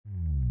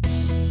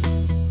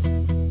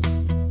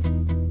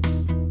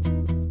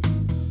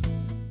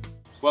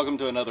Welcome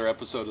to another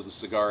episode of the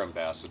Cigar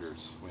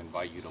Ambassadors. We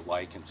invite you to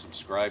like and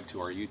subscribe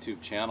to our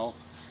YouTube channel.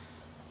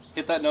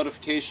 Hit that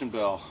notification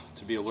bell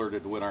to be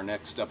alerted when our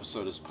next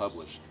episode is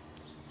published.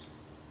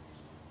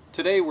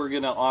 Today we're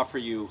going to offer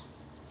you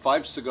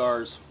 5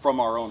 cigars from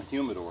our own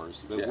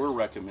humidors that we're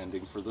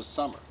recommending for this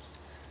summer.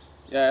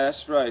 Yeah,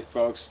 that's right,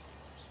 folks.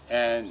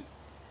 And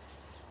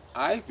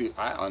I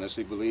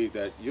honestly believe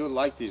that you'll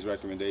like these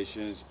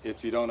recommendations.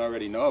 If you don't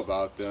already know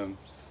about them,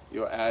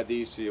 you'll add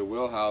these to your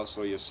wheelhouse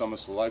or your summer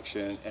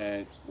selection.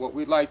 And what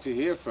we'd like to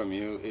hear from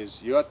you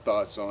is your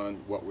thoughts on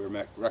what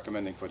we're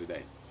recommending for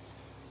today.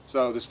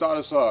 So to start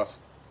us off,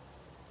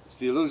 it's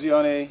the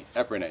Illusione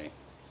Epernay.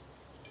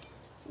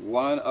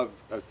 One of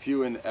a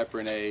few in the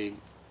Epernay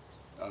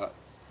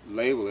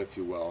label, if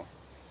you will.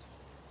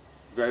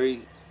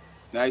 Very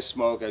nice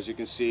smoke, as you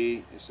can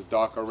see. It's a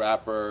darker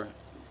wrapper,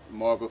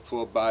 more of a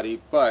full body,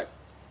 but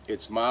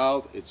it's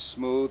mild, it's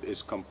smooth,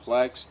 it's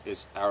complex,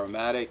 it's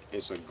aromatic,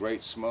 it's a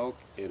great smoke.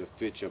 It'll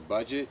fit your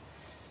budget.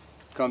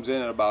 Comes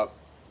in at about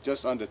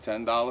just under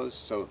 $10,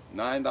 so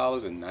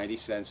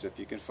 $9.90 if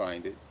you can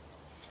find it.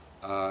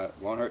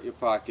 Won't hurt your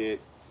pocket,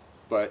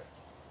 but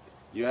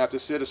you have to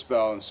sit a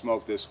spell and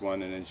smoke this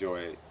one and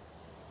enjoy it.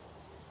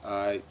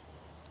 I'm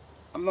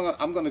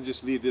gonna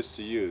just leave this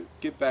to you.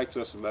 Get back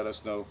to us and let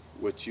us know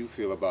what you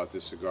feel about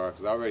this cigar,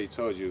 because I already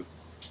told you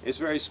it's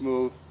very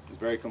smooth, it's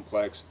very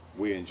complex.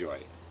 We enjoy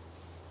it.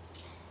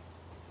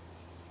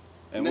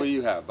 And what do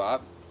you have,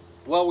 Bob?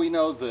 Well, we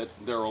know that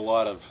there are a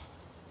lot of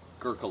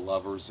Gurkha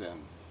lovers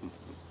and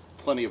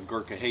plenty of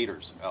Gurkha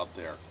haters out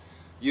there.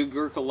 You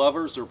Gurkha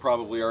lovers are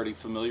probably already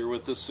familiar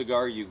with this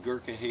cigar. You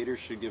Gurkha haters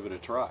should give it a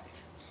try.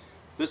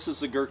 This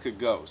is a Gurkha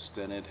Ghost,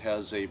 and it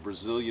has a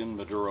Brazilian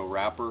Maduro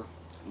wrapper,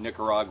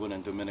 Nicaraguan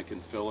and Dominican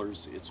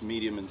fillers. It's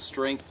medium in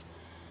strength.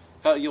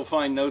 You'll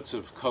find notes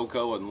of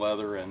cocoa and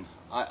leather, and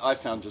I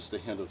found just a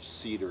hint of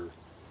cedar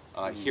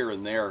here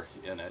and there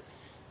in it.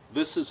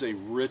 This is a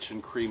rich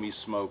and creamy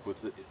smoke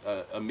with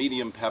a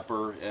medium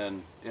pepper,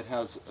 and it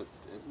has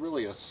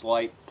really a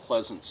slight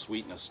pleasant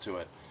sweetness to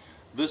it.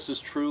 This is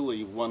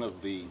truly one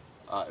of the,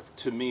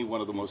 to me,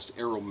 one of the most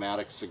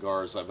aromatic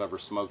cigars I've ever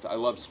smoked. I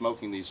love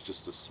smoking these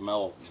just to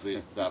smell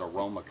that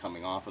aroma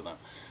coming off of them.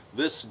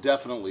 This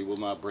definitely will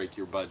not break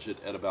your budget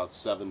at about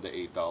 $7 to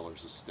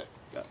 $8 a stick.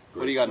 Yeah,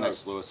 what do you got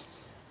next, Louis?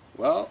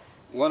 Well,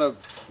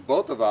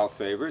 both of our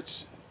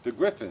favorites, the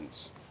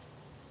Griffins.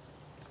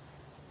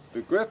 The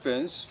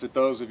Griffins, for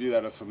those of you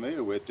that are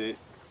familiar with it,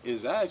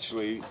 is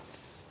actually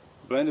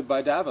blended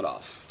by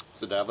Davidoff.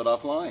 It's a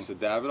Davidoff line. It's a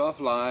Davidoff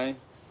line,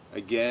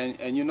 again,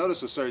 and you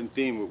notice a certain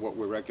theme with what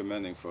we're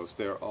recommending, folks.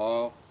 They're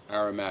all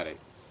aromatic.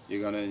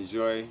 You're going to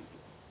enjoy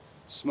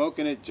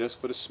smoking it just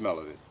for the smell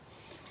of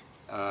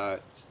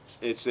it.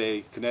 It's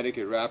a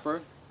Connecticut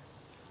wrapper.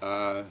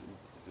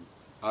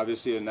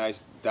 Obviously a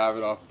nice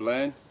Davidoff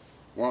blend.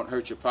 Won't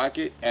hurt your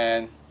pocket.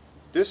 And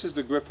this is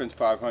the Griffin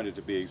 500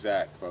 to be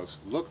exact, folks.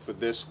 Look for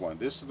this one.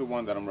 This is the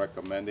one that I'm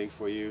recommending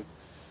for you.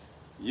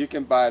 You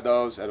can buy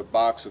those at a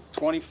box of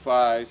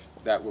 25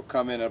 that will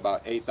come in at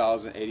about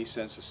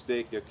 $8.80 a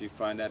stick if you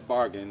find that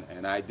bargain,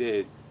 and I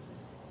did.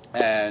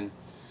 And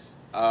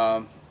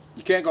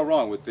you can't go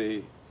wrong with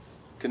the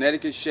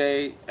Connecticut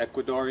Shade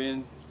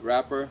Ecuadorian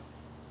wrapper.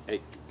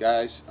 Hey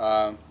guys,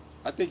 I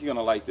think you're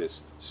gonna like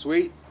this.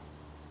 Sweet,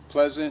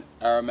 pleasant,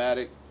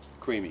 aromatic,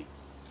 creamy.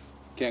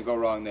 Can't go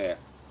wrong there.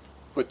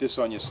 Put this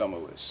on your summer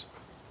list.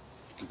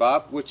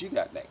 Bob, what you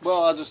got next?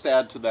 Well, I'll just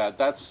add to that.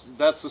 That's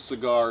a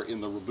cigar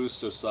in the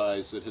Robusto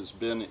size that has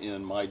been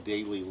in my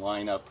daily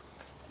lineup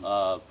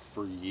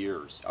for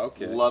years.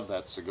 Okay. Love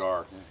that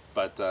cigar,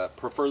 but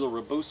prefer the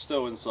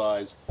Robusto in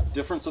size.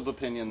 Difference of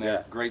opinion there.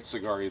 Yeah. Great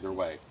cigar either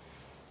way.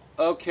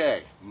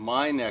 Okay,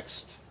 my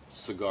next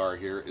cigar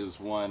here is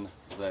one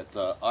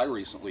that I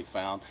recently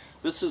found.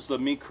 This is the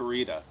Mi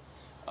Querida.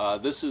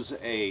 This is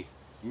a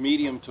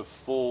medium to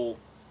full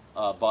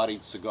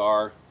bodied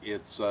cigar.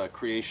 It's a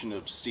creation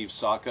of Steve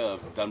Saka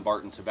of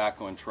Dunbarton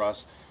Tobacco and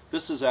Trust.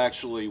 This is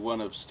actually one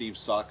of Steve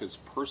Saka's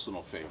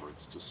personal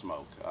favorites to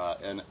smoke,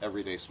 an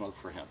everyday smoke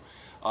for him.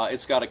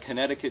 It's got a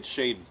Connecticut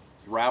Shade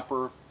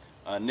wrapper,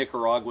 a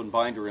Nicaraguan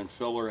binder and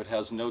filler. It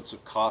has notes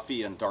of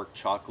coffee and dark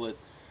chocolate.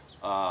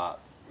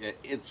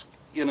 It's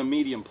in a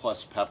medium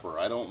plus pepper.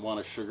 I don't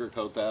want to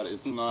sugarcoat that.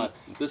 It's not.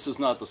 This is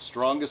not the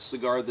strongest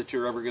cigar that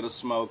you're ever going to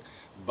smoke,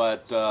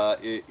 but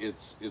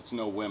it's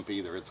no wimp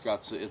either. It's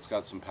got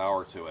some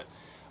power to it.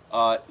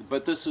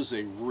 But this is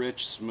a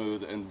rich,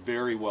 smooth, and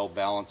very well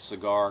balanced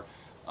cigar.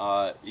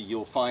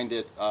 You'll find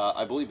it.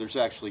 I believe there's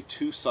actually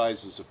 2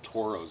 sizes of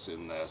Toros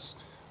in this,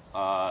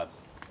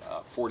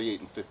 48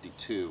 and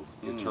 52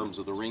 in terms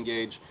of the ring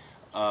gauge.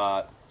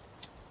 $9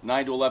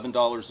 to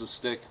 $11 a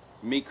stick.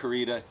 Mi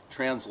Querida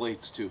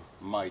translates to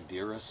my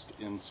dearest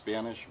in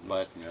Spanish,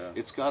 but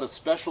it's got a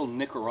special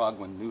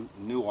Nicaraguan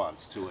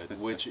nuance to it,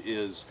 which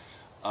is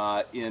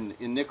in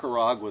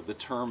Nicaragua the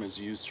term is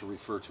used to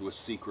refer to a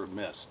secret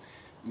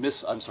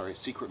a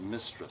secret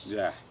mistress.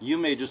 Yeah. You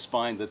may just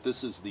find that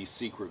this is the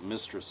secret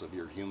mistress of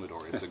your humidor.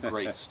 It's a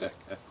great stick.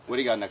 What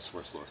do you got next for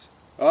us, Louis?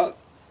 Well,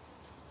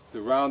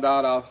 to round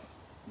out our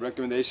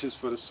recommendations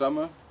for the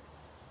summer.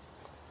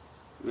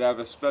 We have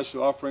a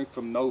special offering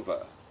from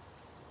Nova.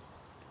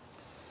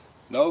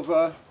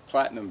 Nova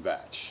Platinum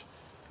Batch.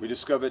 We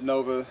discovered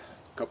Nova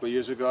a couple of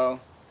years ago.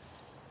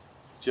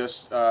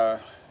 Just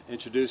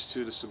introduced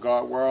to the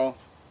cigar world.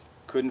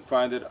 Couldn't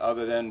find it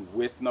other than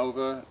with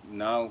Nova.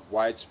 Now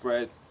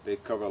widespread. They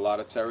cover a lot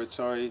of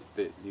territory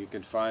that you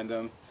can find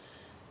them.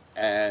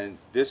 And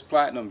this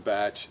Platinum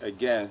Batch,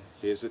 again,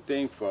 here's the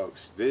thing,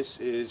 folks. This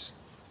is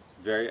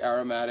very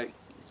aromatic.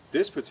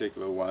 This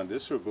particular one,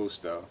 this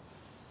Robusto,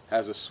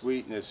 has a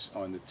sweetness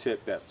on the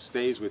tip that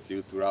stays with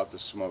you throughout the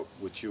smoke,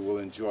 which you will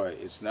enjoy.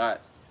 It's not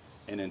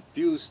an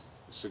infused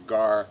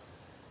cigar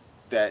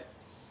that,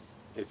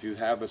 if you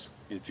have an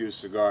infused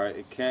cigar,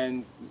 it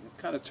can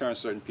kind of turn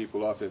certain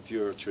people off if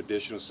you're a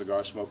traditional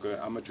cigar smoker.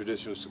 I'm a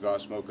traditional cigar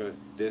smoker.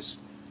 This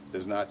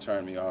does not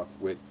turn me off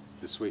with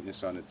the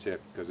sweetness on the tip,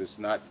 because it's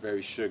not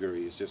very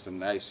sugary. It's just a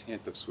nice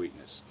hint of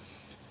sweetness.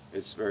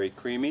 It's very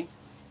creamy,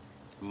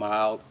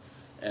 mild,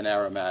 and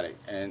aromatic.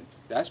 And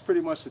that's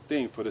pretty much the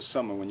thing for the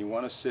summer. When you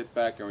want to sit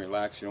back and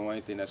relax, you don't want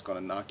anything that's going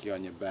to knock you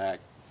on your back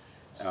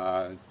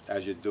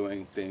as you're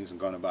doing things and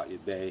going about your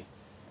day.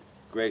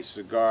 Great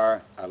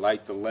cigar. I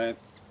like the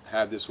length.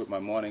 Have this with my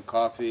morning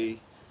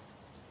coffee.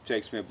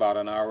 Takes me about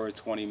an hour,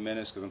 20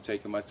 minutes, because I'm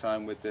taking my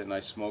time with it, and I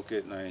smoke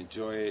it and I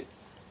enjoy it.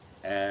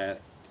 And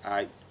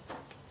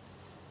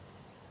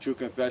true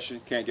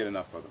confession, can't get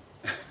enough of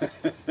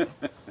them.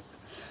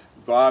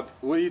 Bob,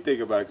 what do you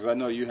think about it? Because I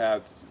know you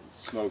have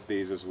smoked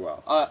these as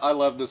well. I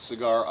love this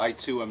cigar. I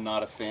too am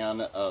not a fan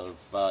of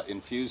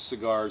infused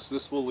cigars.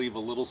 This will leave a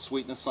little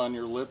sweetness on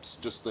your lips,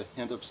 just a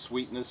hint of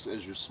sweetness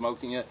as you're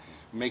smoking it.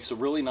 Makes a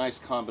really nice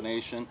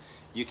combination.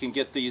 You can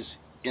get these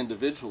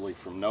individually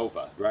from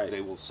Nova. Right.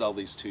 They will sell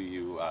these to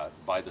you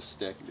by the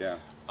stick. Yeah.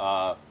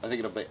 I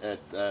think at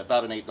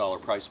about an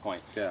 $8 price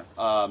point.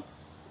 Yeah.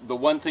 The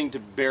one thing to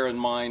bear in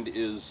mind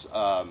is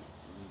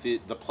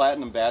the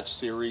Platinum Batch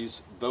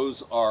series.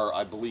 Those are,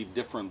 I believe,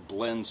 different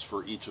blends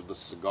for each of the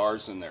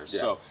cigars in there.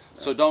 Yeah.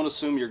 So don't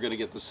assume you're going to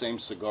get the same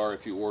cigar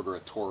if you order a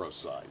Toro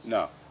size.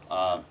 No.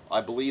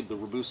 I believe the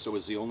Robusto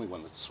is the only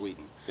one that's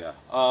sweetened. Yeah.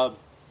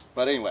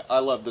 But anyway, I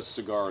love this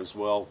cigar as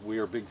well. We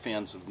are big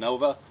fans of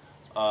Nova.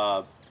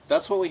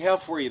 That's what we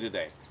have for you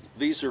today.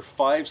 These are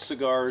 5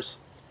 cigars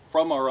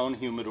from our own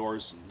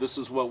humidors. This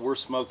is what we're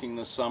smoking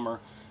this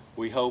summer.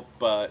 We hope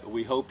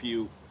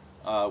you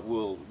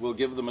will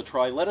give them a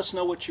try. Let us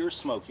know what you're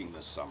smoking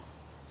this summer.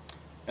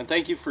 And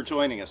thank you for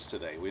joining us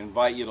today. We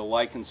invite you to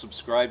like and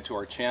subscribe to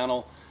our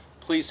channel.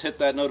 Please hit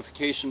that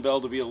notification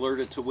bell to be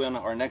alerted to when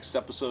our next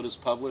episode is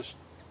published.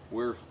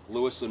 We're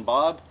Louis and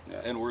Bob,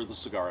 and we're the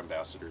Cigar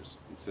Ambassadors.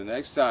 Until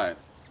next time,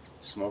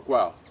 smoke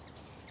well.